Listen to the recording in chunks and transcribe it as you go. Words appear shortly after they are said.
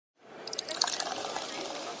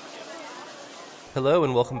Hello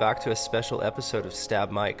and welcome back to a special episode of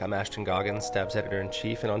Stab Mike. I'm Ashton Goggins, Stab's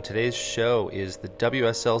editor-in-chief, and on today's show is the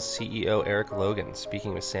WSL CEO Erik Logan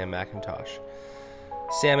speaking with Sam McIntosh.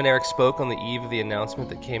 Sam and Erik spoke on the eve of the announcement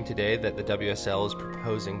that came today that the WSL is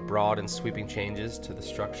proposing broad and sweeping changes to the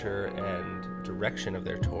structure and direction of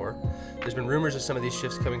their tour. There's been rumors of some of these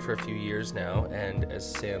shifts coming for a few years now, and as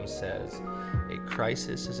Sam says, a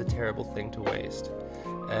crisis is a terrible thing to waste.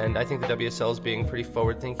 And I think the WSL is being pretty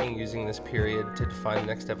forward-thinking, using this period to define the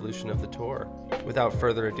next evolution of the tour. Without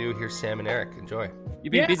further ado, here's Sam and Erik. Enjoy.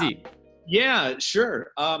 You've been busy. Yeah,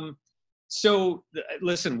 sure.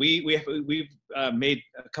 Listen, we've made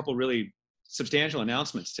a couple really substantial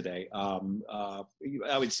announcements today.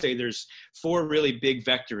 I would say there's four really big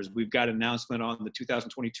vectors. We've got an announcement on the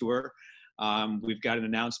 2020 tour. We've got an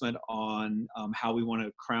announcement on how we want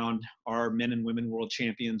to crown our men and women world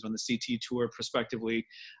champions on the CT tour prospectively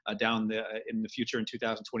in the future in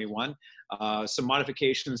 2021. Some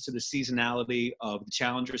modifications to the seasonality of the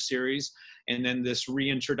Challenger Series, and then this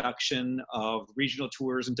reintroduction of regional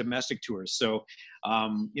tours and domestic tours. So,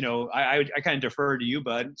 I kind of defer to you,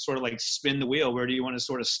 bud, sort of like spin the wheel. Where do you want to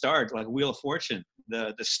sort of start? Like Wheel of Fortune,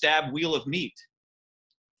 the stab wheel of meat.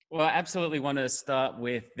 Well, I absolutely want to start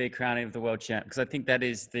with the crowning of the world champ, because I think that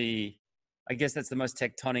is that's the most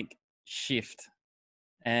tectonic shift.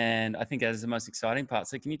 And I think that is the most exciting part.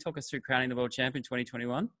 So can you talk us through crowning the world champ in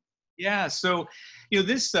 2021? Yeah. So,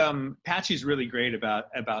 this Patchy is really great about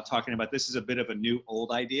talking about this is a bit of a new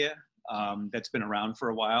old idea that's been around for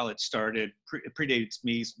a while. It started, it predates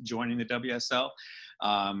me joining the WSL.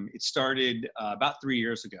 It started about 3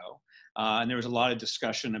 years ago. And there was a lot of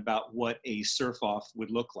discussion about what a surf-off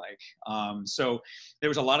would look like. So there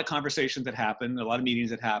was a lot of conversations that happened, a lot of meetings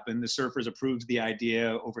that happened. The surfers approved the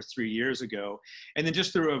idea over 3 years ago. And then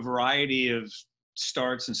just through a variety of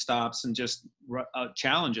starts and stops and just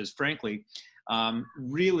challenges, frankly,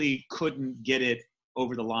 really couldn't get it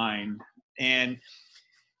over the line. And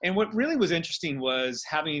what really was interesting was,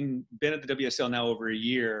 having been at the WSL now over a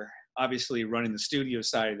year, obviously running the studio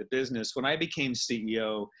side of the business, when I became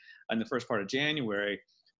CEO in the first part of January,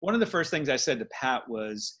 one of the first things I said to Pat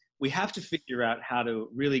was, we have to figure out how to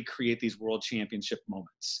really create these world championship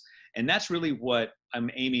moments. And that's really what I'm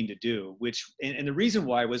aiming to do, and the reason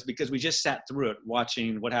why was because we just sat through it,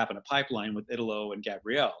 watching what happened at Pipeline with Italo and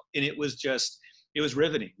Gabrielle. And it was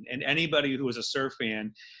riveting. And anybody who was a surf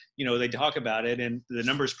fan, they talk about it, and the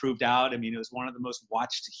numbers proved out. I mean, it was one of the most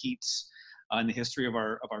watched heats in the history of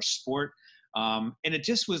our sport. And it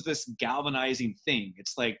just was this galvanizing thing.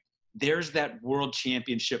 It's like, there's that world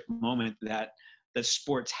championship moment that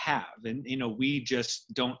sports have. And, we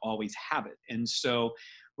just don't always have it. And so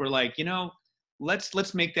we're like,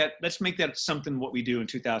 let's make that something what we do in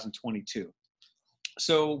 2022.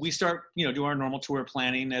 So we start, do our normal tour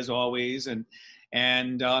planning as always.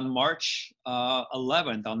 And on March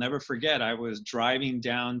 11th, I'll never forget, I was driving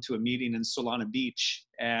down to a meeting in Solana Beach,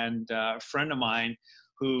 and a friend of mine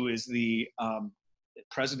who is the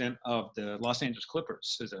president of the Los Angeles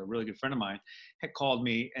Clippers, is a really good friend of mine, had called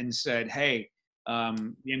me and said, hey, the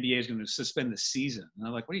NBA is going to suspend the season. And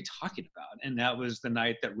I'm like, what are you talking about? And that was the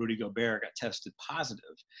night that Rudy Gobert got tested positive.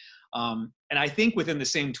 And I think within the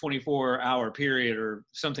same 24-hour period or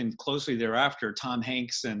something closely thereafter, Tom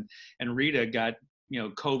Hanks and Rita got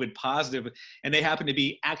COVID positive, and they happened to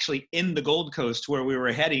be actually in the Gold Coast where we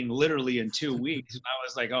were heading literally in 2 weeks. And I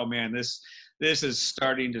was like, oh man, this is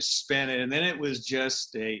starting to spin. And then it was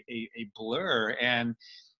just a blur. And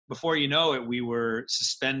before you know it, we were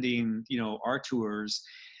suspending, our tours.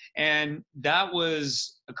 And that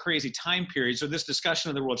was a crazy time period. So this discussion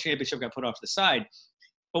of the World Championship got put off to the side.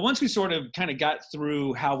 But once we sort of kind of got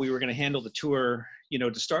through how we were going to handle the tour,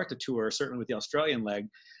 to start the tour, certainly with the Australian leg,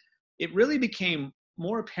 it really became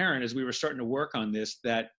more apparent as we were starting to work on this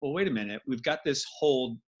that, well, wait a minute, we've got this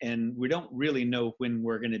hold and we don't really know when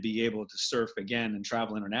we're going to be able to surf again and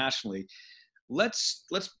travel internationally. Let's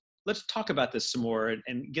talk about this some more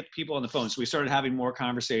and get people on the phone. So we started having more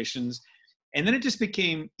conversations, and then it just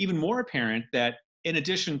became even more apparent that in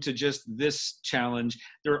addition to just this challenge,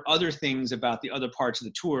 there are other things about the other parts of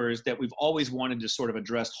the tours that we've always wanted to sort of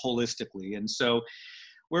address holistically. And so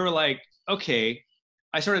we were like, okay,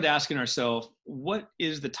 I started asking ourselves, what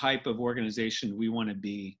is the type of organization we want to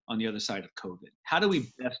be on the other side of COVID? How do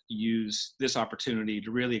we best use this opportunity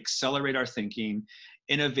to really accelerate our thinking,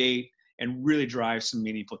 innovate, and really drive some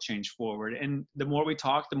meaningful change forward? And the more we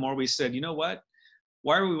talked, the more we said, you know what?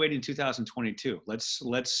 Why are we waiting 2022?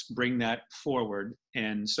 Let's bring that forward.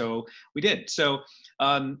 And so we did. So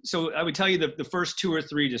I would tell you that the first 2 or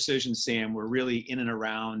 3 decisions, Sam, were really in and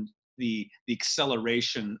around the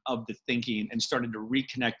acceleration of the thinking and started to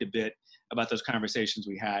reconnect a bit about those conversations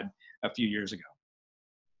we had a few years ago.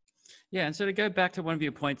 Yeah, and so to go back to one of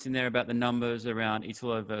your points in there about the numbers around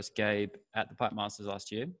Italo versus Gabe at the Pipe Masters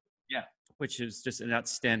last year, Yeah. which is just an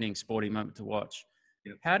outstanding sporting moment to watch.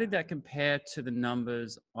 Yep. How did that compare to the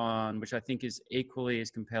numbers on, which I think is equally as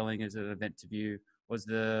compelling as an event to view, was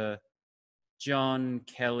the John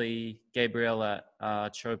Kelly, Gabriella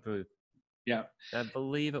Chopu? Yeah. I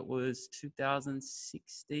believe it was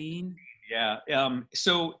 2016. Yeah.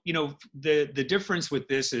 So, the difference with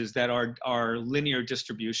this is that our linear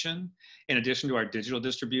distribution, in addition to our digital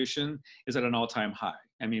distribution, is at an all-time high.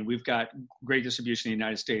 I mean, we've got great distribution in the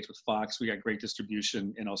United States with Fox. We got great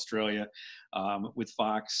distribution in Australia with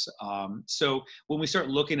Fox. So when we start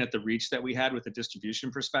looking at the reach that we had with the distribution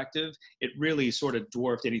perspective, it really sort of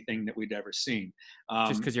dwarfed anything that we'd ever seen.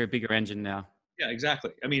 Just because you're a bigger engine now. Yeah,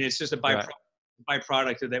 exactly. I mean, it's just a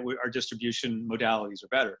byproduct of that our distribution modalities are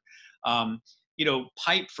better.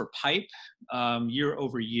 Pipe for pipe, year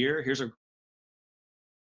over year,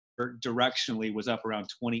 directionally was up around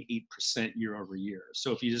 28% year over year.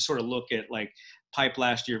 So if you just sort of look at like pipe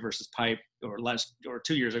last year versus pipe or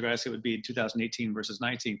 2 years ago, I guess it would be in 2018 versus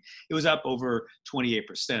 19, it was up over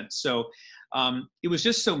 28%. So it was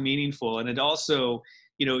just so meaningful. And it also,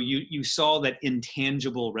 you saw that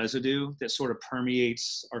intangible residue that sort of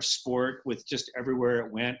permeates our sport with just everywhere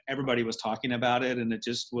it went. Everybody was talking about it, and it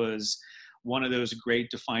just was one of those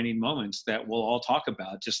great defining moments that we'll all talk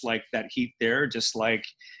about, just like that heat there, just like,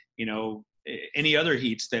 any other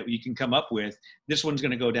heats that you can come up with. This one's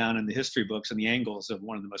going to go down in the history books and the angles of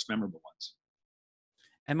one of the most memorable ones.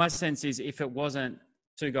 And my sense is if it wasn't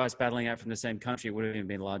two guys battling out from the same country, it would have even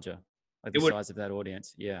been larger, like the size of that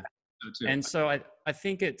audience. Yeah. And so I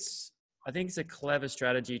think it's a clever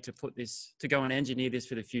strategy to go and engineer this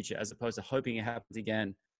for the future, as opposed to hoping it happens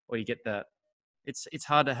again, or you get that. It's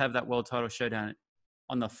hard to have that world title showdown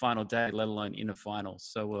on the final day, let alone in the final.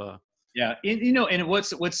 So yeah, and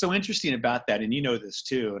what's so interesting about that, and this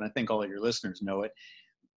too, and I think all of your listeners know it.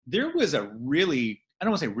 There was a really, I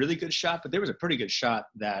don't want to say really good shot, but there was a pretty good shot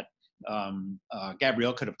that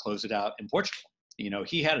Gabriel could have closed it out in Portugal.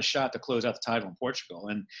 He had a shot to close out the title in Portugal.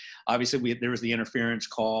 And obviously there was the interference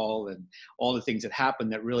call and all the things that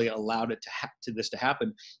happened that really allowed it to this to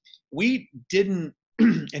happen. We didn't,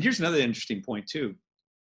 and here's another interesting point too.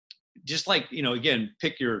 Just like, again,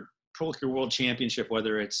 pick your world championship,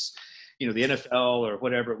 whether it's, the NFL or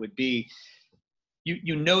whatever it would be,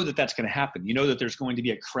 you know that that's going to happen. You know that there's going to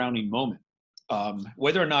be a crowning moment.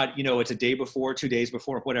 Whether or not, it's a day before, 2 days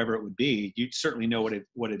before, whatever it would be, you certainly know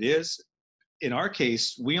what it is. In our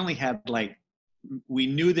case, we only had we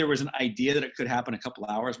knew there was an idea that it could happen a couple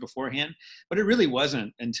hours beforehand, but it really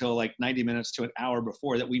wasn't until like 90 minutes to an hour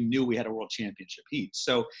before that we knew we had a world championship heat.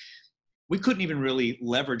 So we couldn't even really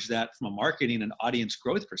leverage that from a marketing and audience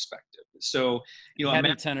growth perspective. So, how do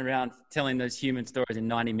you turn around telling those human stories in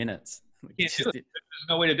 90 minutes? There's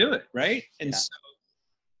no way to do it, right?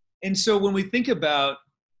 And so when we think about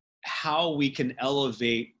how we can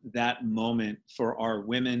elevate that moment for our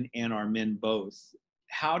women and our men both,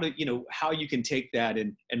 how you can take that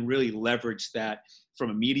and really leverage that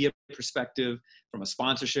from a media perspective, from a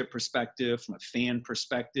sponsorship perspective, from a fan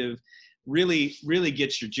perspective, really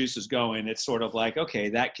gets your juices going. It's sort of like, okay,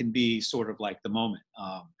 that can be sort of like the moment.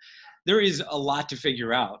 There is a lot to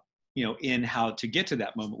figure out, in how to get to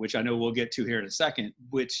that moment, which I know we'll get to here in a second,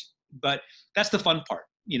 but that's the fun part.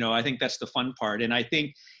 I think that's the fun part. And I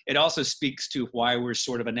think it also speaks to why we're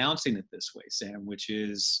sort of announcing it this way, Sam, which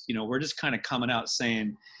is, we're just kind of coming out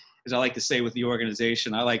saying, as I like to say with the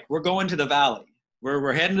organization, we're going to the valley.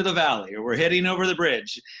 We're heading to the valley, or we're heading over the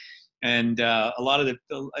bridge. And a lot of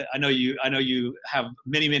I know you have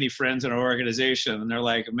many friends in our organization, and they're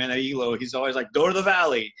like, man, Elo, he's always like, go to the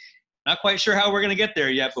valley. Not quite sure how we're going to get there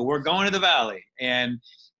yet, but we're going to the valley. And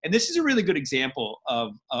this is a really good example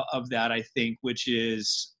of that, I think, which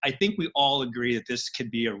is, I think we all agree that this could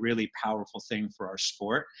be a really powerful thing for our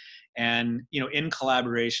sport. And, in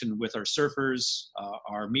collaboration with our surfers,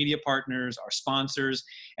 our media partners, our sponsors,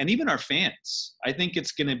 and even our fans, I think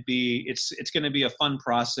it's going to be a fun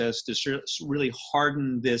process to really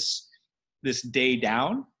harden this day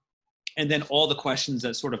down. And then all the questions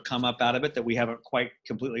that sort of come up out of it that we haven't quite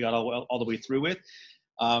completely got all the way through with,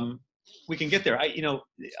 we can get there.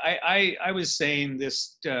 I was saying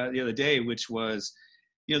this the other day, which was,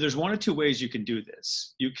 there's one or two ways you can do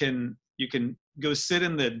this. You can go sit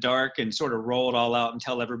in the dark and sort of roll it all out and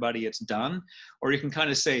tell everybody it's done, or you can kind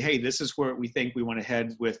of say, hey, this is where we think we want to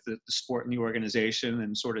head with the sport and the organization,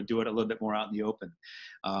 and sort of do it a little bit more out in the open.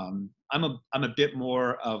 I'm a bit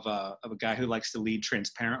more of a guy who likes to lead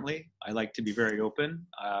transparently. I like to be very open.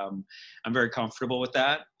 I'm very comfortable with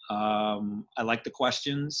that. I like the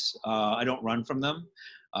questions. I don't run from them.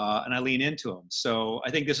 And I lean into them. So I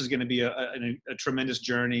think this is going to be a tremendous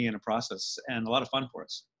journey and a process, and a lot of fun for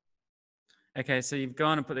us. Okay, so you've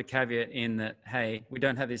gone and put the caveat in that, hey, we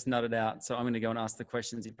don't have this nutted out, so I'm going to go and ask the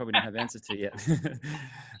questions you probably don't have answers to yet.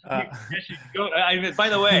 By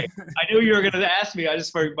the way, I knew you were going to ask me. I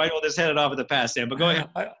just might as well just head it off at the pass, Sam. But go ahead.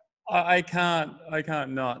 I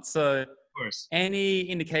can't not. So, Of course. Any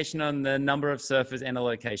indication on the number of surfers and the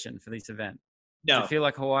location for this event? No. Does it feel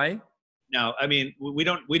like Hawaii? No, I mean we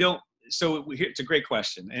don't. So it's a great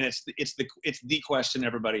question, and it's the question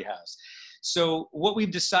everybody has. So what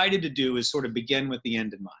we've decided to do is sort of begin with the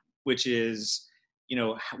end in mind, which is,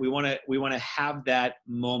 we want to have that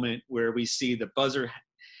moment where we see the buzzer.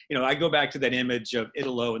 I go back to that image of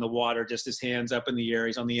Italo in the water, just his hands up in the air.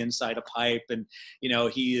 He's on the inside of pipe, and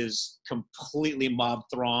he is completely mob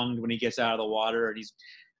thronged when he gets out of the water,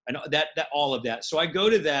 and that all of that. So I go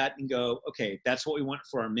to that and go, okay, that's what we want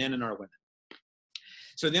for our men and our women.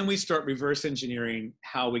 So then we start reverse engineering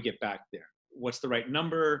how we get back there. What's the right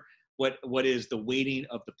number? What is the weighting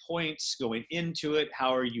of the points going into it?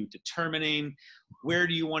 How are you determining? Where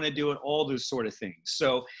do you want to do it? All those sort of things.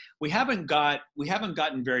 So we haven't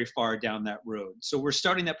gotten very far down that road. So we're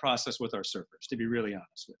starting that process with our surfers, to be really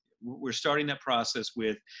honest with you. We're starting that process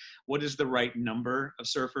with what is the right number of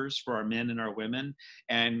surfers for our men and our women.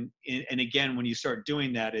 And again, when you start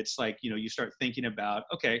doing that, it's like, you start thinking about,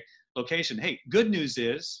 okay, location. Hey, good news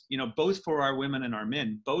is, both for our women and our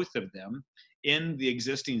men, both of them in the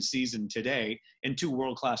existing season today in 2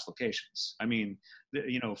 world-class locations. I mean,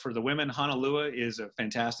 for the women, Honolulu is a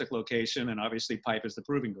fantastic location, and obviously Pipe is the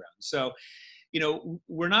proving ground. So,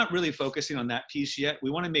 we're not really focusing on that piece yet.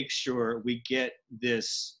 We want to make sure we get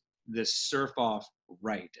this surf off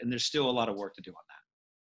right, and there's still a lot of work to do on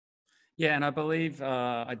that. Yeah, and I believe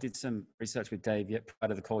I did some research with Dave prior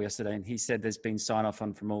to the call yesterday, and he said there's been sign-off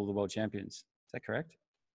on from all the world champions. Is that correct?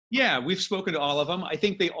 Yeah, we've spoken to all of them. I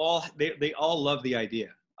think they all love the idea.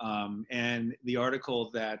 And the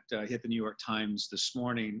article that hit the New York Times this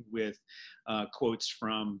morning with quotes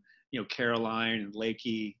from Caroline and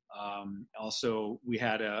Lakey. Also, we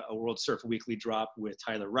had a World Surf Weekly drop with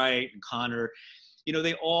Tyler Wright and Connor.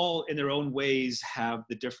 They all in their own ways have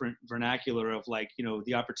the different vernacular of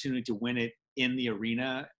the opportunity to win it in the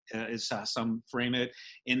arena, as some frame it,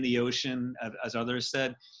 in the ocean, as others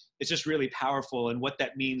said. It's just really powerful, and what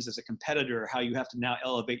that means as a competitor, how you have to now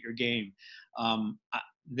elevate your game.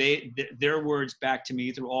 Their words back to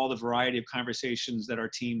me through all the variety of conversations that our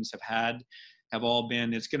teams have all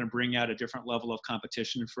been, it's going to bring out a different level of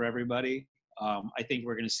competition for everybody. I think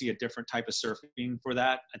we're going to see a different type of surfing for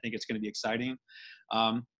that. I think it's going to be exciting.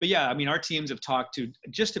 But yeah, I mean, our teams have talked to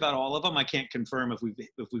just about all of them. I can't confirm if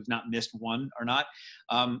we've not missed one or not.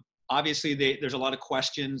 Obviously, there's a lot of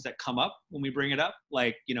questions that come up when we bring it up,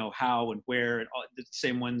 like, how and where, and all, the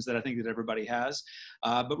same ones that I think that everybody has.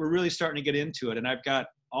 But we're really starting to get into it. And I've got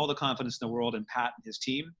all the confidence in the world in Pat and his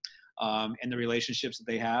team and the relationships that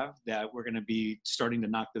they have, that we're going to be starting to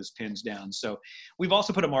knock those pins down. So we've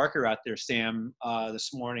also put a marker out there, Sam,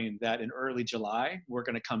 this morning, that in early July, we're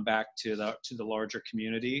going to come back to the larger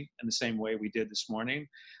community in the same way we did this morning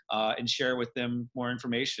and share with them more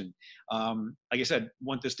information. Like I said,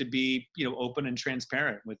 want this to be, open and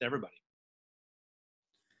transparent with everybody.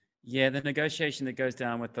 Yeah, the negotiation that goes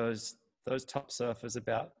down with those top surfers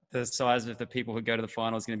about the size of the people who go to the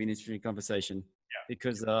final is going to be an interesting conversation. Yeah.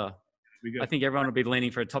 Because I think everyone will be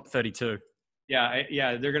leaning for a top 32.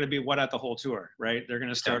 Yeah, they're going to be at the whole tour, right? They're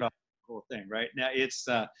going to start off the whole thing, right? Now it's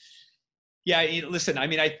listen, I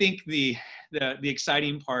mean, I think the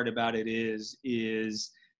exciting part about it is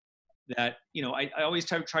that I always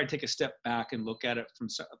try to take a step back and look at it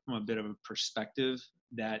from a bit of a perspective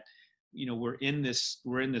that we're in this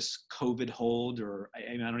COVID hold, or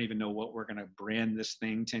I don't even know what we're going to brand this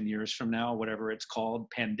thing 10 years from now, whatever it's called,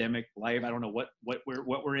 pandemic life. I don't know what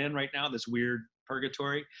we're in right now, this weird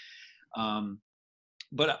purgatory.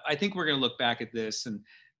 But I think we're going to look back at this, and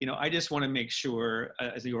I just want to make sure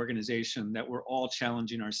as the organization that we're all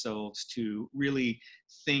challenging ourselves to really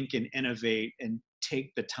think and innovate and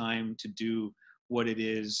take the time to do what it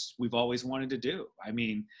is we've always wanted to do. I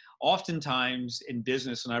mean, oftentimes in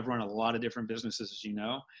business, and I've run a lot of different businesses, as you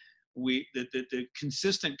know, the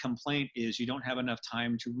consistent complaint is you don't have enough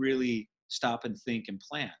time to really stop and think and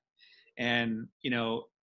plan. And,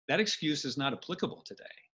 that excuse is not applicable today.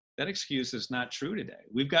 That excuse is not true today.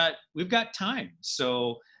 We've got time.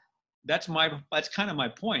 So that's kind of my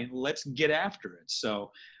point. Let's get after it.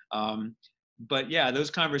 So, but yeah,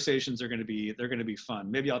 those conversations they're going to be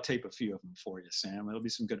fun. Maybe I'll tape a few of them for you, Sam. It'll be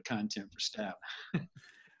some good content for Stab.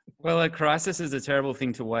 Well, a crisis is a terrible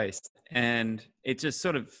thing to waste. And it just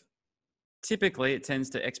sort of, typically it tends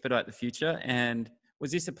to expedite the future. And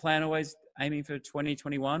was this a plan always aiming for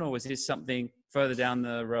 2021, or was this something further down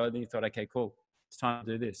the road and you thought, okay, cool, it's time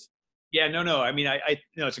to do this? Yeah, no. I mean, I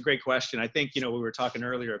it's a great question. I think, we were talking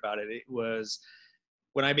earlier about it. It was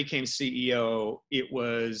when I became CEO, it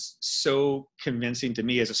was so convincing to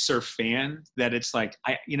me as a surf fan that it's like,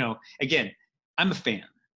 again, I'm a fan.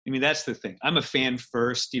 I mean, that's the thing. I'm a fan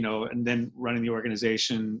first, and then running the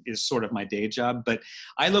organization is sort of my day job. But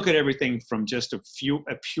I look at everything from just a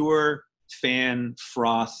pure fan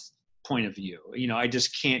froth point of view. I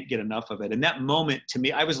just can't get enough of it. And that moment, to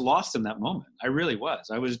me, I was lost in that moment. I really was.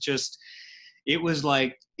 It was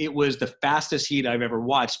the fastest heat I've ever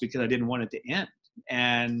watched because I didn't want it to end.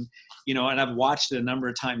 And, and I've watched it a number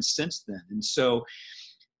of times since then. And so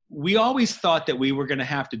we always thought that we were going to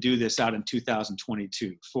have to do this out in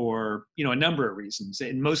 2022 for, a number of reasons.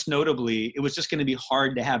 And most notably, it was just going to be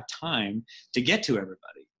hard to have time to get to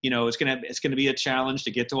everybody. It's going to be a challenge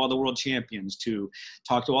to get to all the world champions, to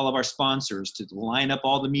talk to all of our sponsors, to line up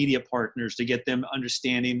all the media partners, to get them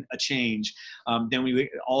understanding a change. Then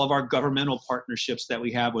all of our governmental partnerships that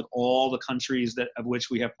we have with all the countries of which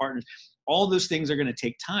we have partners. All those things are going to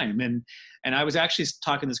take time. And I was actually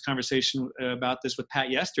talking this conversation about this with Pat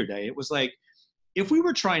yesterday. It was like, if we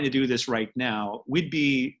were trying to do this right now, we'd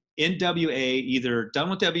be in WA, either done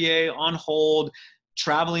with WA, on hold,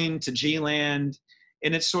 traveling to G-Land.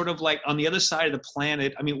 And it's sort of like on the other side of the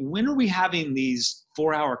planet. I mean, when are we having these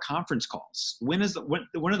 4-hour conference calls? When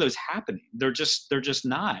are those happening? They're just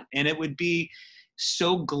not. And it would be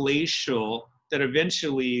so glacial that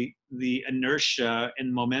eventually the inertia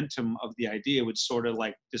and momentum of the idea would sort of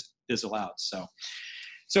like just fizzle out. So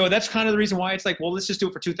that's kind of the reason why it's like, well, let's just do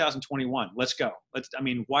it for 2021. Let's go.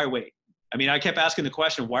 Why wait? I mean, I kept asking the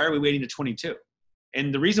question, why are we waiting to 22?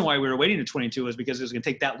 And the reason why we were waiting to 22 is because it was going to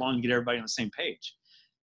take that long to get everybody on the same page.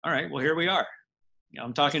 All right, well, here we are.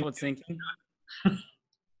 I'm talking. That's thinking.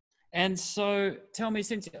 And so tell me,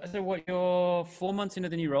 you're 4 months into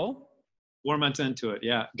the new role? 4 months into it,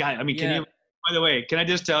 yeah. God, yeah. Can you, by the way, can I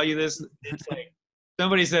just tell you this? It's like,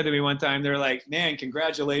 somebody said to me one time, they're like, man,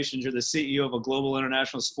 congratulations, you're the CEO of a global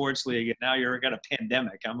international sports league, and now you've got a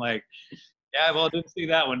pandemic. I'm like, yeah, well, I didn't see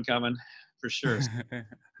that one coming, for sure.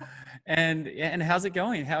 And how's it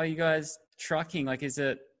going? How are you guys trucking? Like, is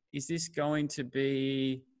this going to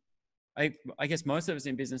be, I guess most of us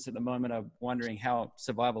in business at the moment are wondering how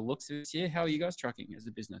survival looks this year. How are you guys trucking as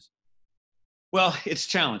a business? Well, it's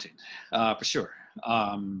challenging, for sure.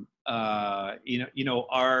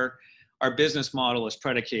 Our business model is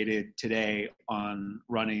predicated today on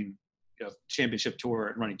running championship tour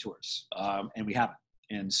and running tours, and we haven't.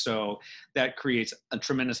 And so that creates a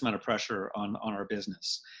tremendous amount of pressure on our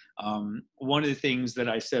business. One of the things that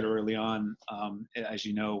I said early on, as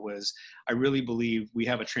you know, was I really believe we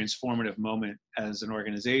have a transformative moment as an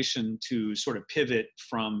organization to sort of pivot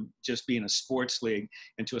from just being a sports league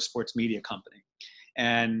into a sports media company.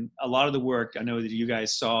 And a lot of the work I know that you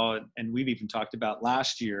guys saw, and we've even talked about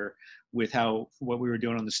last year, with what we were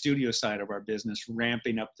doing on the studio side of our business,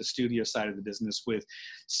 ramping up the studio side of the business with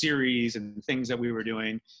series and things that we were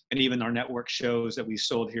doing, and even our network shows that we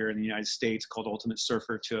sold here in the United States called Ultimate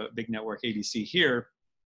Surfer to a big network, ABC here,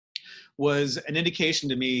 was an indication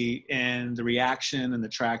to me, and the reaction and the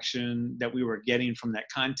traction that we were getting from that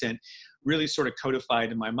content really sort of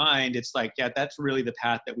codified in my mind. It's like, yeah, that's really the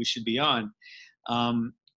path that we should be on.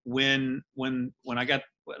 When I got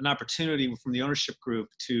an opportunity from the ownership group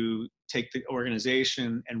to take the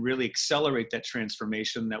organization and really accelerate that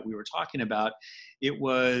transformation that we were talking about, it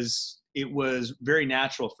was very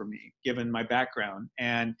natural for me, given my background.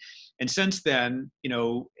 And since then,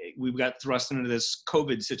 we've got thrust into this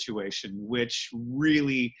COVID situation, which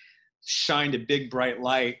really shined a big bright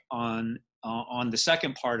light on the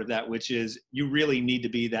second part of that, which is you really need to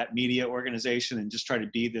be that media organization and just try to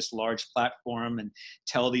be this large platform and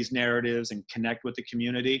tell these narratives and connect with the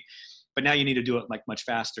community. But now you need to do it like much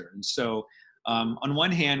faster. And so on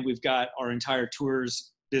one hand, we've got our entire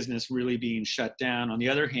tours business really being shut down. On the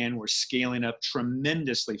other hand, we're scaling up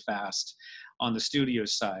tremendously fast on the studio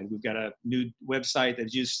side. We've got a new website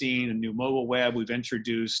that you've seen, a new mobile web. We've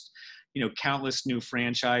introduced countless new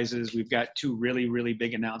franchises. We've got 2 really, really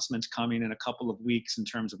big announcements coming in a couple of weeks in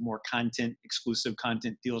terms of more content, exclusive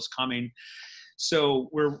content deals coming. So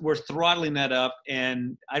we're throttling that up,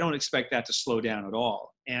 and I don't expect that to slow down at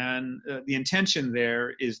all. And the intention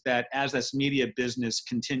there is that as this media business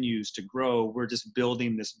continues to grow, we're just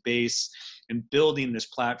building this base and building this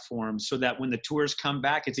platform so that when the tours come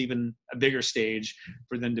back, it's even a bigger stage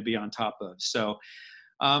for them to be on top of. So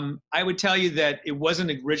I would tell you that it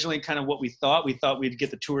wasn't originally kind of what we thought. We thought we'd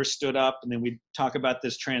get the tour stood up, and then we'd talk about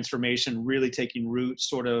this transformation really taking root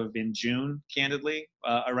sort of in June, candidly,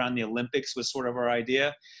 around the Olympics was sort of our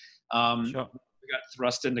idea. Sure. We got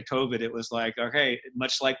thrust into COVID. It was like, okay,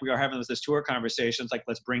 much like we are having this tour conversations, like,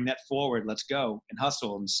 let's bring that forward, let's go and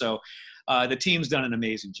hustle. And so the team's done an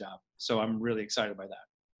amazing job. So I'm really excited by that.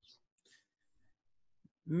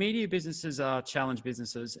 Media businesses are challenge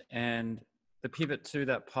businesses, and the pivot to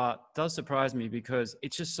that part does surprise me because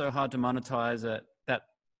it's just so hard to monetize it,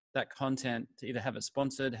 that content, to either have it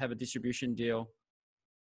sponsored, have a distribution deal.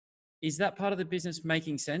 Is that part of the business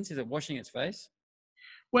making sense? Is it washing its face?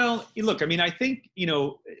 Well, look, I mean, I think,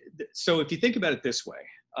 so if you think about it this way,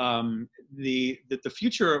 the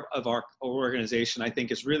future of our organization, I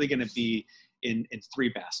think, is really going to be in three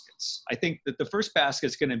baskets. I think that the first basket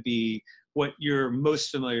is going to be what you're most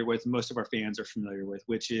familiar with, most of our fans are familiar with,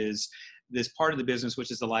 which is this part of the business, which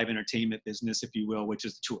is the live entertainment business, if you will, which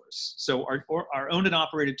is the tours. So our owned and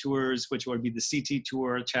operated tours, which would be the CT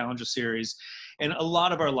Tour, Challenger Series, and a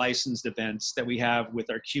lot of our licensed events that we have with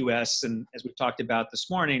our QS, and as we've talked about this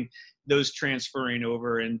morning, those transferring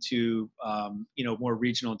over into more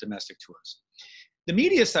regional and domestic tours. The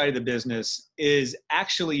media side of the business is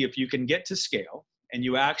actually, if you can get to scale and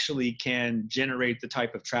you actually can generate the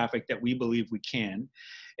type of traffic that we believe we can,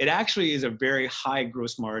 it actually is a very high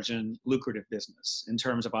gross margin, lucrative business in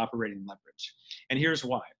terms of operating leverage. And here's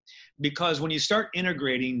why. Because when you start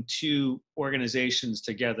integrating two organizations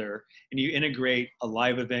together, and you integrate a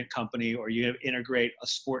live event company, or you integrate a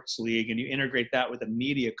sports league, and you integrate that with a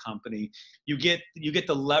media company, you get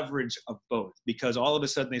the leverage of both, because all of a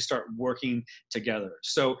sudden they start working together.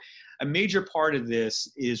 So a major part of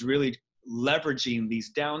this is really leveraging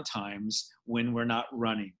these downtimes when we're not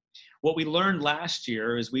running. What we learned last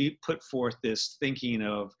year is we put forth this thinking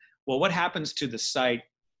of, well, what happens to the site?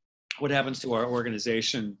 What happens to our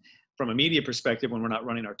organization from a media perspective when we're not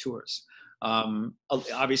running our tours?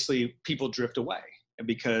 Obviously, people drift away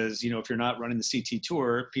because, if you're not running the CT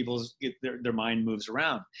Tour, their mind moves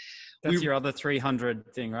around. That's your other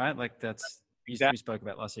 300 thing, right? Like that's, exactly. We spoke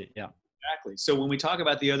about last year. Yeah. Exactly. So when we talk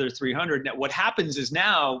about the other 300, now what happens is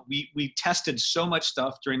now we tested so much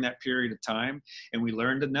stuff during that period of time, and we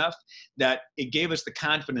learned enough that it gave us the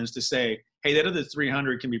confidence to say, hey, that other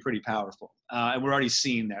 300 can be pretty powerful. And we're already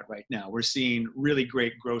seeing that right now. We're seeing really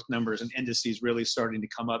great growth numbers and indices really starting to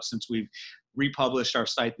come up since we've republished our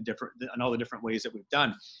site and all the different ways that we've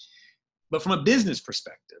done. But from a business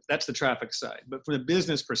perspective, that's the traffic side. But from a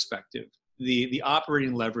business perspective, the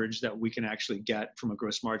operating leverage that we can actually get from a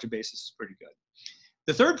gross margin basis is pretty good.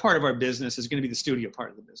 The third part of our business is going to be the studio part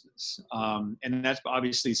of the business. And that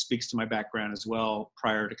obviously speaks to my background as well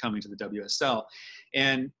prior to coming to the WSL.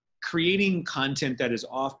 And creating content that is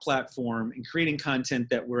off platform and creating content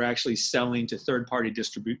that we're actually selling to third-party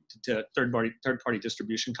distribution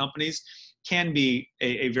companies can be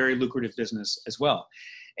a very lucrative business as well.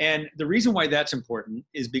 And the reason why that's important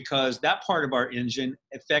is because that part of our engine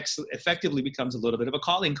effectively becomes a little bit of a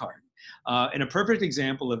calling card. And a perfect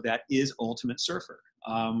example of that is Ultimate Surfer.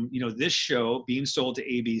 This show being sold to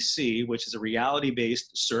ABC, which is a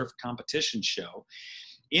reality-based surf competition show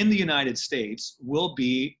in the United States, will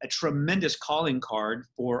be a tremendous calling card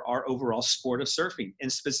for our overall sport of surfing, and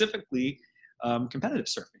specifically competitive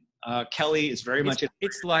surfing. Kelly is very much.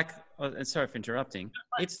 It's like, sorry for interrupting.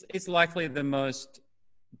 It's likely the most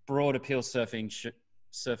broad appeal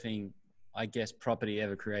surfing, I guess, property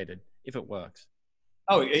ever created, if it works.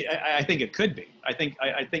 Oh, I think it could be. I think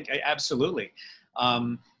absolutely.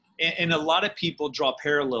 And a lot of people draw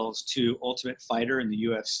parallels to Ultimate Fighter in the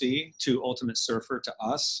UFC, to Ultimate Surfer to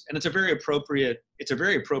us, and it's a very appropriate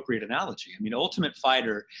analogy. I mean, Ultimate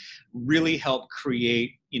Fighter really helped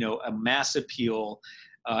create, a mass appeal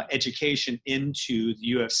education into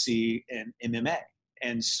the UFC and MMA.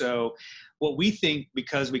 And so what we think,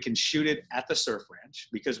 because we can shoot it at the surf ranch,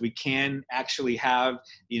 because we can actually have,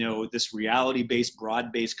 this reality-based,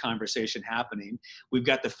 broad-based conversation happening. We've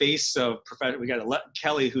got the face of we got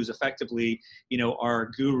Kelly, who's effectively, our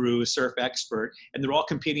guru, surf expert, and they're all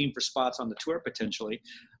competing for spots on the tour potentially.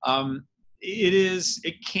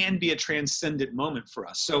 It can be a transcendent moment for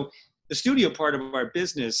us. So the studio part of our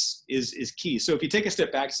business is key. So if you take a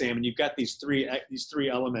step back, Sam, and you've got these three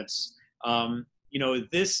elements,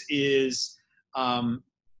 this is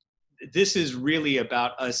this is really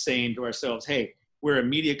about us saying to ourselves, hey, we're a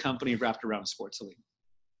media company wrapped around a sports league.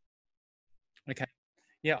 Okay.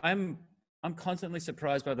 Yeah, I'm constantly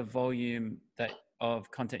surprised by the volume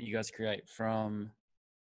of content you guys create, from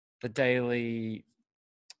the daily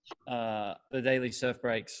surf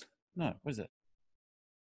breaks. No, what is it?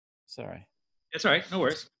 Sorry. That's all right. No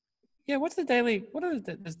worries. Yeah, what are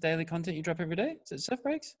this daily content you drop every day? Is it surf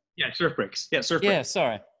breaks? Yeah, surf breaks. Yeah, surf Yeah, breaks.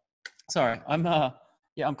 sorry.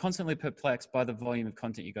 I'm constantly perplexed by the volume of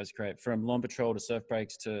content you guys create, from Lawn Patrol to surf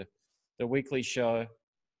breaks to the weekly show.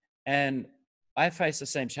 And I face the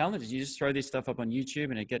same challenges. You just throw this stuff up on YouTube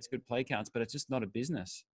and it gets good play counts, but it's just not a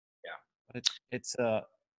business. Yeah. But it's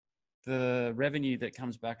the revenue that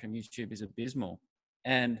comes back from YouTube is abysmal.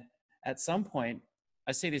 And at some point,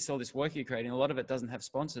 I see all this work you're creating. A lot of it doesn't have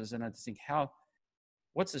sponsors, and I just think,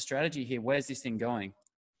 what's the strategy here? Where's this thing going?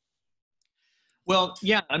 Well,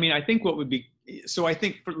 yeah. I mean, I think what would be so. I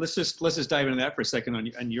think let's just dive into that for a second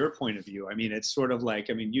on your point of view. I mean, it's sort of like,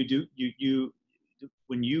 I mean, you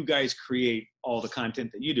when you guys create all the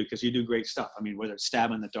content that you do, because you do great stuff. I mean, whether it's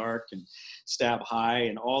Stab in the Dark and Stab High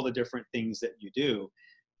and all the different things that you do,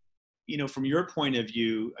 from your point of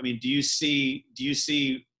view, I mean, do you see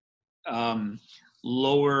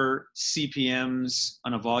lower CPMs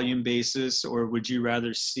on a volume basis, or would you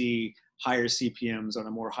rather see higher CPMs on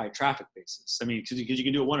a more high traffic basis? I mean, because you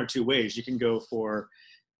can do it one or two ways. You can go for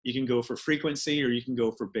frequency, or you can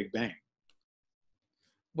go for big bang.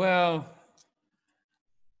 Well,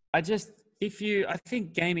 I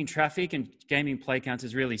think gaming traffic and gaming play counts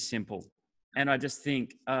is really simple. And I just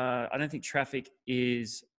think, I don't think traffic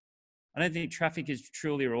is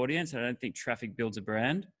truly your audience. I don't think traffic builds a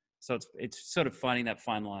brand. So it's sort of finding that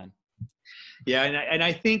fine line. Yeah. And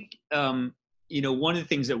I think, one of the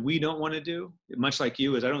things that we don't want to do, much like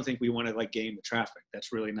you, is I don't think we want to like game the traffic.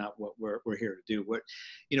 That's really not what we're here to do.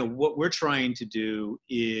 What we're trying to do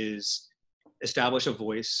is establish a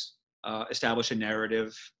voice, establish a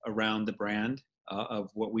narrative around the brand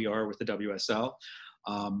of what we are with the WSL.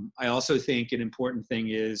 I also think an important thing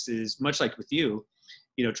is much like with you,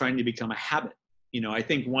 trying to become a habit. I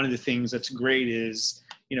think one of the things that's great is,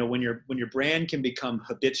 when your brand can become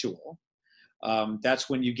habitual, that's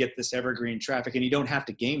when you get this evergreen traffic, and you don't have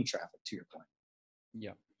to game traffic, to your point.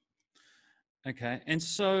 Yeah. Okay. And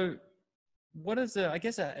so I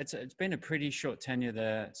guess it's been a pretty short tenure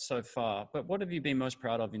there so far, but what have you been most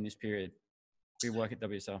proud of in this period for your work at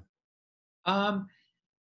WSL?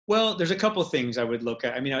 Well, there's a couple of things I would look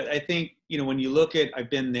at. I mean, I think, when you look at, I've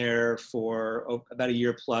been there for about a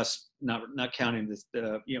year plus, not counting this,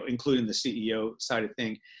 including the CEO side of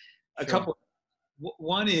thing. A couple.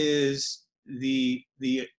 One is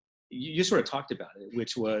you sort of talked about it,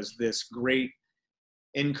 which was this great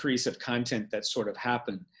increase of content that sort of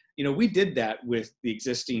happened. We did that with the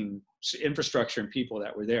existing infrastructure and people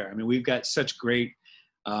that were there. I mean, we've got such great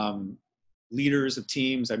leaders of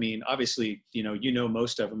teams. I mean, obviously,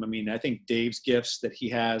 most of them. I mean, I think Dave's gifts that he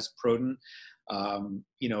has, Proden,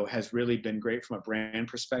 has really been great from a brand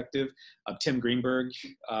perspective. Tim Greenberg,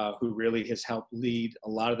 who really has helped lead a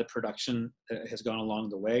lot of the production that has gone along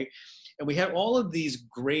the way. And we had all of these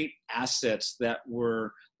great assets that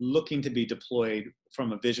were looking to be deployed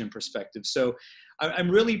from a vision perspective. So I'm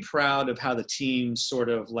really proud of how the team sort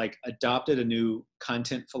of like adopted a new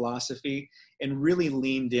content philosophy and really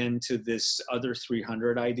leaned into this other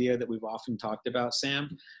 300 idea that we've often talked about,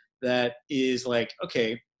 Sam, that is like,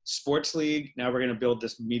 okay, sports league, now we're going to build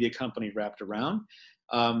this media company wrapped around.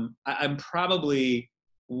 I'm probably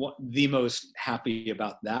the most happy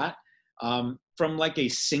about that. From like a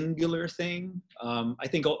singular thing, I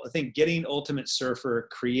think getting Ultimate Surfer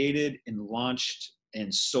created and launched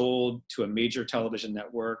and sold to a major television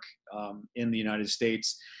network in the United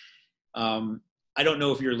States. I don't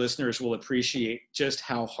know if your listeners will appreciate just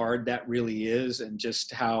how hard that really is and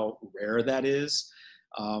just how rare that is.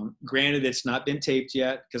 Granted, it's not been taped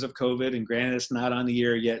yet because of COVID, and granted, it's not on the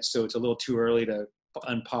air yet, so it's a little too early to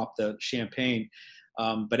unpop the champagne.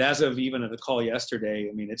 But as of even at the call yesterday,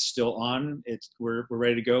 I mean, it's still on. We're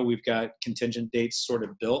ready to go. We've got contingent dates sort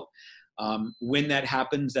of built. When that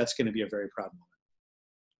happens, that's going to be a very proud moment.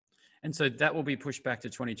 And so that will be pushed back to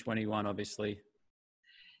 2021, obviously.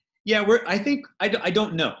 Yeah, I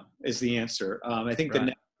don't know is the answer. I think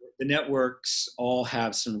right. The networks all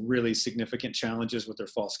have some really significant challenges with their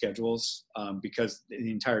fall schedules because the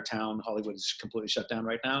entire town, Hollywood, is completely shut down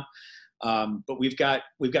right now. But we've got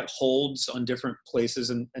holds on different places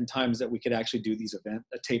and times that we could actually do these events,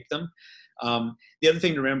 tape them. The other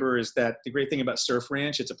thing to remember is that the great thing about Surf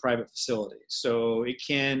Ranch, it's a private facility, so we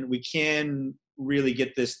can really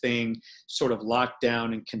get this thing sort of locked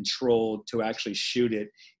down and controlled to actually shoot it,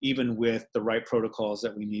 even with the right protocols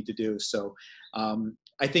that we need to do. So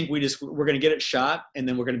I think we're going to get it shot, and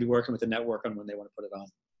then we're going to be working with the network on when they want to put it on.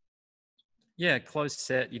 Yeah, closed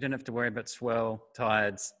set. You don't have to worry about swell,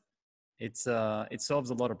 tides. It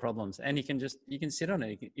solves a lot of problems, and you can sit on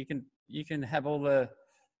it. You can have all the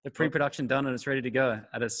pre-production done and it's ready to go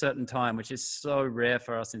at a certain time, which is so rare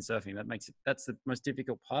for us in surfing. That's the most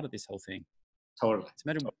difficult part of this whole thing. Totally.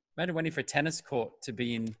 So imagine waiting for a tennis court to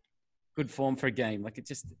be in good form for a game. Like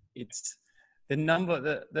it's the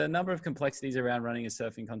number of complexities around running a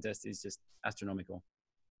surfing contest is just astronomical.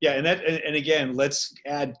 Yeah, and again, let's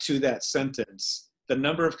add to that sentence, the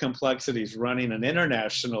number of complexities running an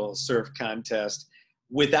international surf contest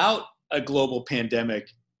without a global pandemic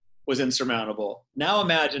was insurmountable. Now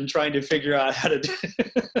imagine trying to figure out how to do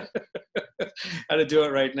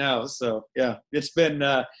it right now. So yeah, it's been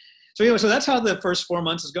so that's how the first 4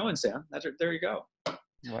 months is going, Sam. There you go.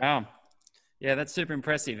 Wow. Yeah, that's super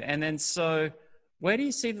impressive. And then so where do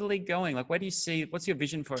you see the league going? Like, what's your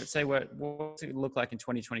vision for it? Say, what's it look like in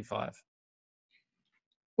 2025?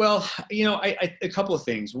 Well, a couple of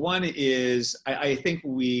things. One is I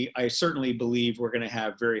certainly believe we're going to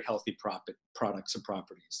have very healthy products and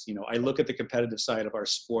properties. I look at the competitive side of our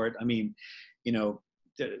sport. I mean,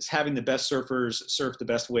 having the best surfers surf the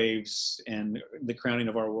best waves and the crowning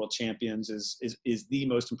of our world champions is the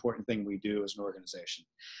most important thing we do as an organization.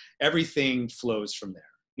 Everything flows from there.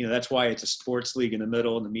 That's why it's a sports league in the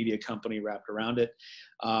middle and the media company wrapped around it.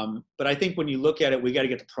 But I think when you look at it, we got to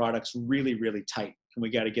get the products really, really tight, and we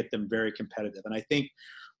got to get them very competitive. And I think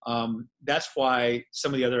that's why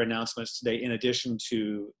some of the other announcements today, in addition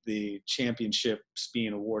to the championships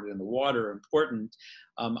being awarded in the water, are important.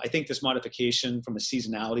 I think this modification from a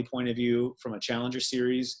seasonality point of view, from a Challenger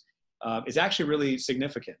Series, is actually really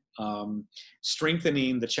significant.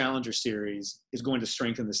 Strengthening the Challenger Series is going to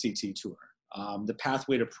strengthen the CT Tour. The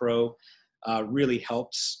pathway to pro really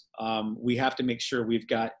helps. We have to make sure we've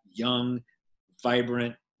got young,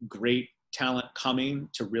 vibrant, great talent coming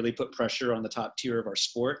to really put pressure on the top tier of our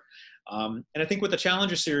sport. And I think what the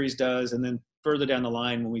Challenger Series does, and then further down the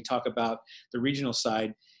line when we talk about the regional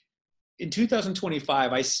side, in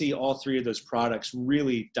 2025, I see all three of those products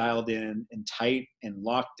really dialed in and tight and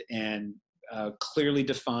locked and clearly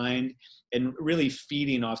defined, and really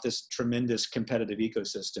feeding off this tremendous competitive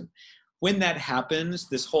ecosystem. When that happens,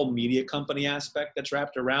 this whole media company aspect that's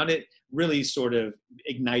wrapped around it really sort of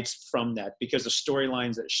ignites from that, because the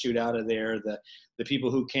storylines that shoot out of there, the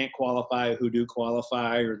people who can't qualify, who do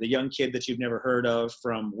qualify, or the young kid that you've never heard of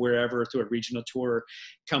from wherever through a regional tour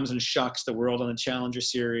comes and shocks the world on the Challenger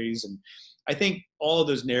Series. And I think all of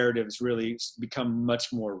those narratives really become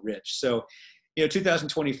much more rich. So,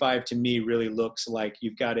 2025 to me really looks like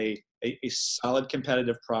you've got a solid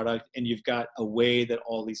competitive product, and you've got a way that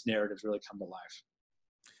all these narratives really come to life.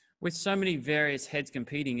 With so many various heads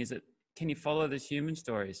competing, can you follow the human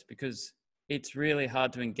stories? Because it's really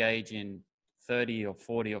hard to engage in 30 or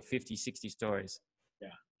 40 or 50, 60 stories. Yeah.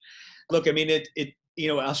 Look, I mean,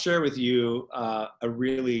 I'll share with you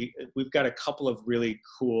we've got a couple of really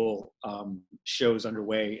cool shows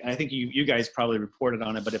underway. And I think you guys probably reported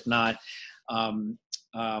on it, but if not,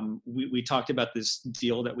 we talked about this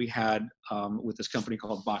deal that we had with this company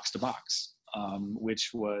called Box to Box,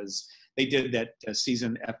 which was, they did that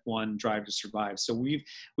season F1 Drive to Survive. So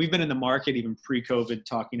we've been in the market even pre-COVID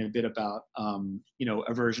talking a bit about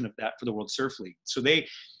a version of that for the World Surf League. So they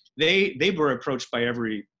were approached by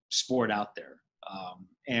every sport out there,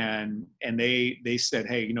 and they said,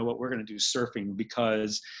 hey, you know what, we're going to do surfing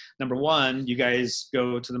because, number one, you guys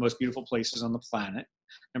go to the most beautiful places on the planet.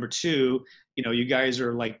 Number two, you guys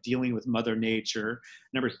are like dealing with Mother Nature.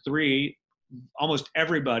 Number three, almost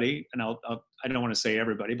everybody, and I don't want to say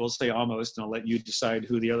everybody, but I'll say almost, and I'll let you decide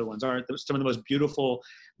who the other ones are. Some of the most beautiful,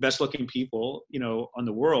 best looking people, on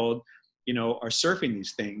the world, are surfing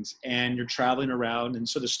these things, and you're traveling around. And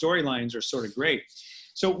so the storylines are sort of great.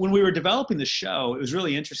 So when we were developing the show, it was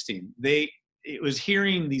really interesting. It was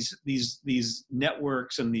hearing these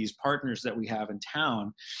networks and these partners that we have in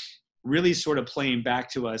town really sort of playing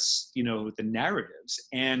back to us, the narratives.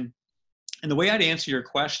 And the way I'd answer your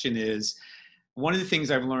question is, one of the things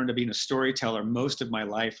I've learned of being a storyteller most of my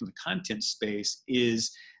life in the content space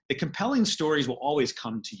is the compelling stories will always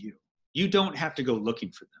come to you. You don't have to go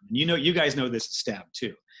looking for them. And you guys know this at Stab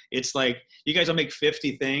too. It's like, you guys will make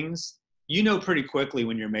 50 things. you know pretty quickly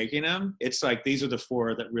when you're making them, it's like, these are the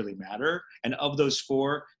 4 that really matter. And of those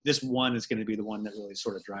 4, this one is going to be the one that really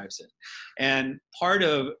sort of drives it. And part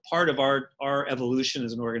of our evolution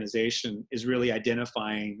as an organization is really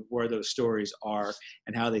identifying where those stories are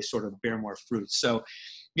and how they sort of bear more fruit. So,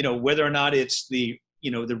 whether or not it's the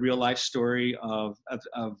real life story of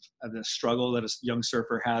the struggle that a young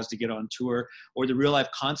surfer has to get on tour, or the real life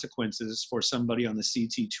consequences for somebody on the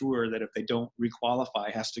CT tour that if they don't requalify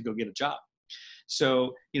has to go get a job.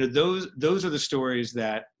 So, those are the stories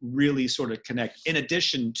that really sort of connect, in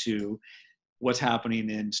addition to what's happening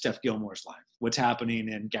in Steph Gilmore's life, what's happening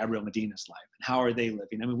in Gabrielle Medina's life, and how are they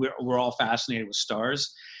living? I mean, we're all fascinated with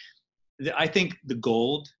stars. I think the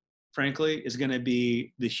gold, frankly, is going to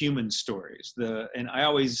be the human stories. And I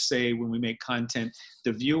always say when we make content,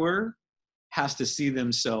 the viewer has to see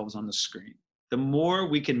themselves on the screen. The more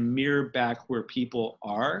we can mirror back where people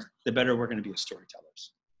are, the better we're going to be as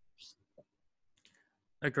storytellers.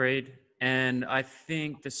 Agreed. And I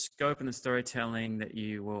think the scope and the storytelling that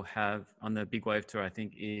you will have on the Big Wave Tour, I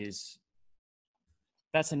think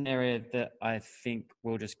that's an area that I think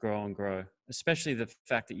will just grow and grow, especially the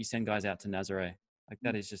fact that you send guys out to Nazare. Like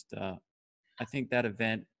that is just, I think that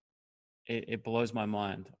event, it blows my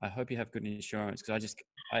mind. I hope you have good insurance, because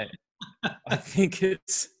I think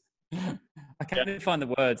it's, I can't even find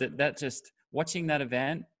the words. That just, watching that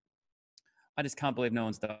event, I just can't believe no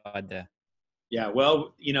one's died there. Yeah,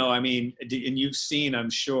 well, I mean, and you've seen, I'm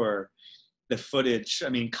sure, the footage. I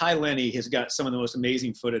mean, Kai Lenny has got some of the most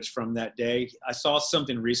amazing footage from that day. I saw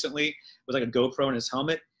something recently. It was like a GoPro in his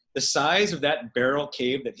helmet. The size of that barrel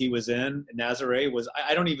cave that he was in Nazare was,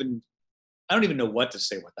 I don't even know what to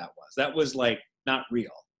say what that was. That was like not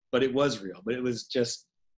real, but it was real. But it was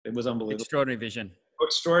unbelievable. Extraordinary vision.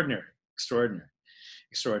 Extraordinary.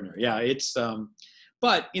 Yeah, it's,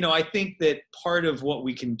 but, I think that part of what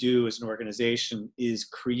we can do as an organization is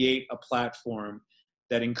create a platform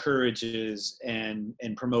that encourages and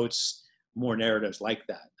promotes more narratives like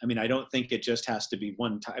that. I mean, I don't think it just has to be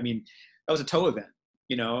one time. I mean, that was a tow event,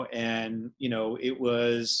 and, it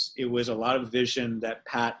was a lot of vision that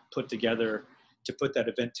Pat put together to put that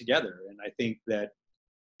event together. And I think that,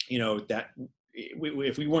 that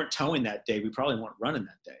if we weren't towing that day, we probably weren't running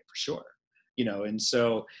that day for sure, and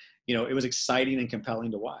so, it was exciting and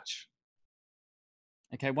compelling to watch.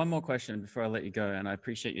 Okay, one more question before I let you go, and I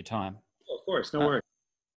appreciate your time. Oh, of course, no worries.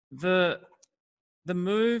 The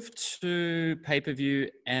move to pay-per-view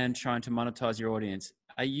and trying to monetize your audience,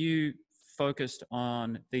 are you focused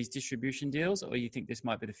on these distribution deals, or you think this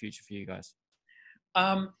might be the future for you guys?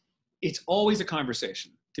 It's always a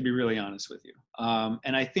conversation, to be really honest with you.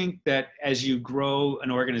 And I think that as you grow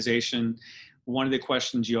an organization, one of the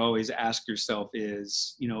questions you always ask yourself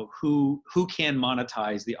is, who can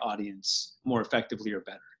monetize the audience more effectively or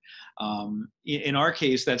better? In our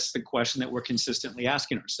case, that's the question that we're consistently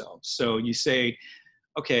asking ourselves. So you say,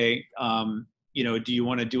 okay, do you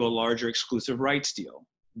want to do a larger exclusive rights deal?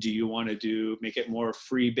 Do you want to make it more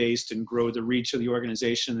free-based and grow the reach of the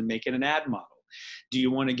organization and make it an ad model? Do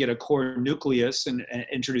you want to get a core nucleus and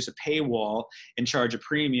introduce a paywall and charge a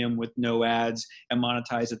premium with no ads and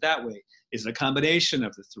monetize it that way? Is it a combination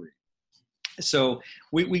of the three? So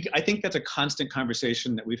I think that's a constant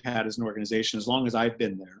conversation that we've had as an organization as long as I've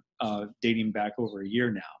been there, dating back over a year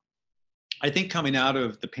now. I think coming out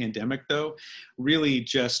of the pandemic, though, really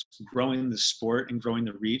just growing the sport and growing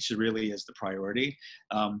the reach really is the priority.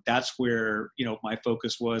 That's where, my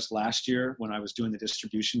focus was last year when I was doing the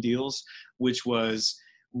distribution deals, which was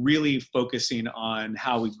really focusing on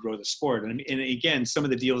how we grow the sport. And again, some of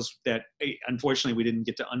the deals that unfortunately we didn't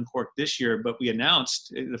get to uncork this year, but we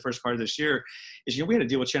announced the first part of this year is, we had a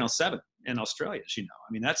deal with Channel 7 in Australia, as you know.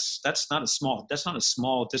 I mean, that's not a small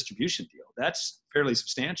distribution deal. That's fairly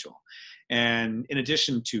substantial. And in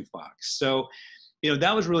addition to Fox. So,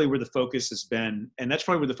 that was really where the focus has been. And that's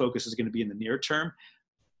probably where the focus is going to be in the near term.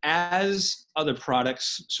 As other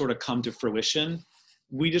products sort of come to fruition,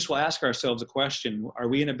 we just will ask ourselves a question: are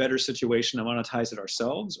we in a better situation to monetize it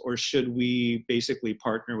ourselves, or should we basically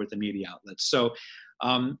partner with the media outlets? So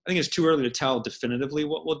I think it's too early to tell definitively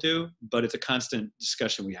what we'll do, but it's a constant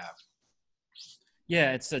discussion we have.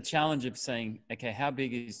 Yeah, it's a challenge of saying, okay, how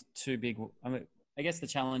big is too big? I mean, I guess the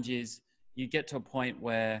challenge is you get to a point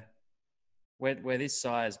where this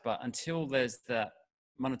size, but until there's that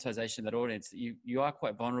monetization of that audience, you are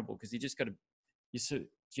quite vulnerable, because you just got to,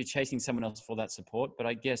 you're chasing someone else for that support. But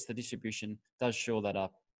I guess the distribution does shore that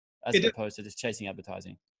up, as opposed to just chasing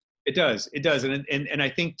advertising. It does. And I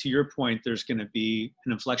think, to your point, there's going to be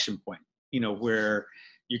an inflection point, where,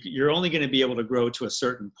 You're only going to be able to grow to a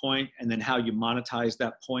certain point, and then how you monetize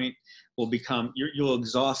that point will become, you'll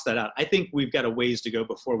exhaust that out. I think we've got a ways to go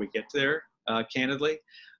before we get there, candidly.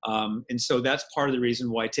 And so that's part of the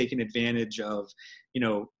reason why taking advantage of,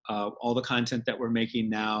 all the content that we're making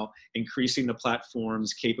now, increasing the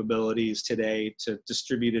platform's capabilities today to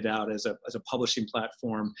distribute it out as a publishing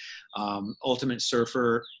platform, Ultimate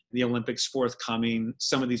Surfer, the Olympics forthcoming,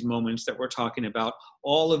 some of these moments that we're talking about,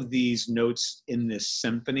 all of these notes in this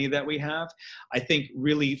symphony that we have, I think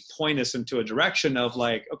really point us into a direction of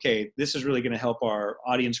like, okay, this is really going to help our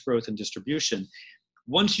audience growth and distribution.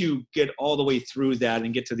 Once you get all the way through that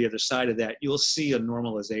and get to the other side of that, you'll see a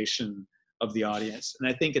normalization of the audience. And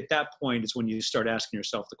I think at that point is when you start asking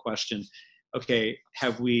yourself the question, okay,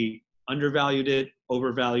 have we undervalued it,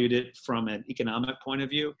 overvalued it from an economic point of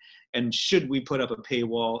view? And should we put up a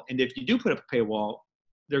paywall? And if you do put up a paywall,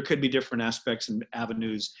 there could be different aspects and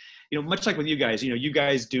avenues, much like with you guys, you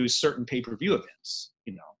guys do certain pay-per-view events,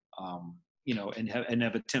 and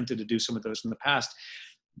have attempted to do some of those in the past.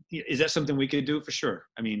 Is that something we could do? For sure.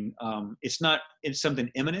 I mean, it's something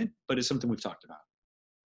imminent, but it's something we've talked about.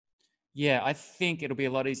 Yeah, I think it'll be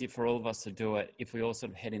a lot easier for all of us to do it if we all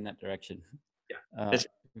sort of head in that direction. Yeah,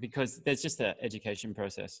 because there's just an education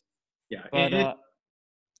process. Yeah, but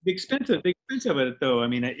the expense of it, though. I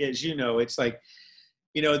mean, as you know, it's like,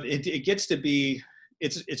 it gets to be.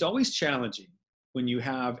 It's always challenging when you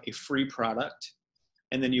have a free product,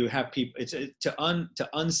 and then you have people. To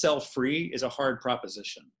unsell free is a hard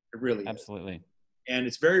proposition. It really absolutely is. And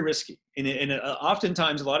it's very risky. And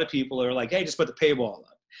oftentimes, a lot of people are like, "Hey, just put the paywall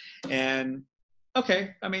up." And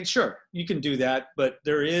okay, I mean, sure, you can do that, but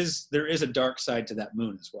there is a dark side to that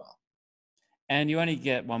moon as well. And you only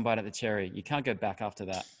get one bite of the cherry. You can't go back after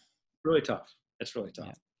that. Really tough. It's really tough.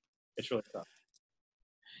 Yeah. It's really tough.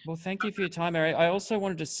 Well, thank you for your time, Erik. I also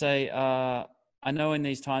wanted to say, I know in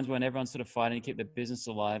these times when everyone's sort of fighting to keep their business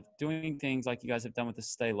alive, doing things like you guys have done with the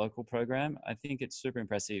Stay Local program, I think it's super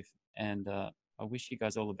impressive. And I wish you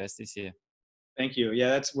guys all the best this year. Thank you.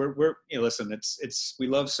 Yeah, listen, we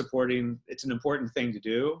love supporting. It's an important thing to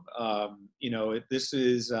do. This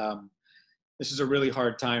is a really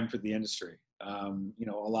hard time for the industry. A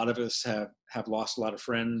lot of us have lost a lot of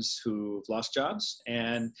friends who've lost jobs,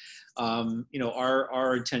 and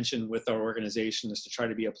our intention with our organization is to try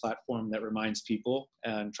to be a platform that reminds people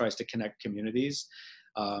and tries to connect communities.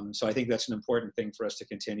 So I think that's an important thing for us to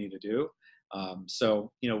continue to do.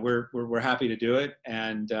 We're happy to do it,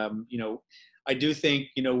 and I do think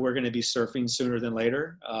we're going to be surfing sooner than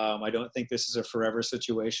later. I don't think this is a forever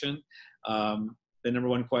situation. The number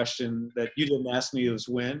one question that you didn't ask me was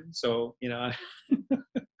when. So,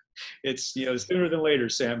 it's, sooner than later,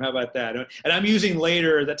 Sam. How about that? And I'm using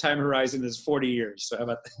later, that time horizon is 40 years. So how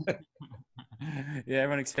about that? Yeah,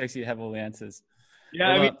 everyone expects you to have all the answers.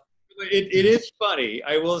 Yeah, well, I mean, it is funny.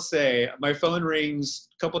 I will say my phone rings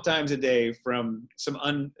a couple times a day from some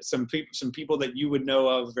people that you would know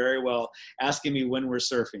of very well asking me when we're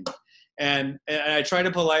surfing. And I try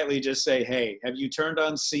to politely just say, hey, have you turned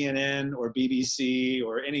on CNN or BBC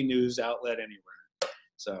or any news outlet anywhere?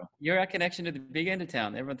 So you're our connection to the big end of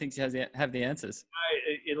town. Everyone thinks you have the answers.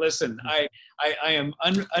 Listen, I am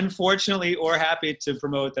unfortunately or happy to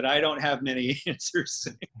promote that I don't have many answers.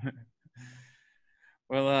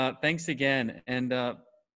 Well, thanks again. And I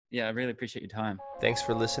really appreciate your time. Thanks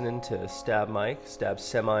for listening to Stab Mike, Stab's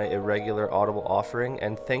semi-irregular audible offering,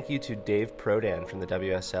 and thank you to Dave Prodan from the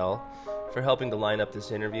WSL for helping to line up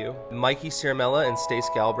this interview. Mikey Ciaramella and Stace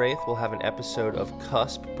Galbraith will have an episode of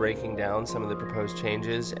Cusp breaking down some of the proposed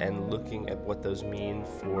changes and looking at what those mean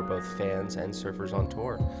for both fans and surfers on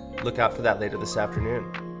tour. Look out for that later this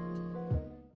afternoon.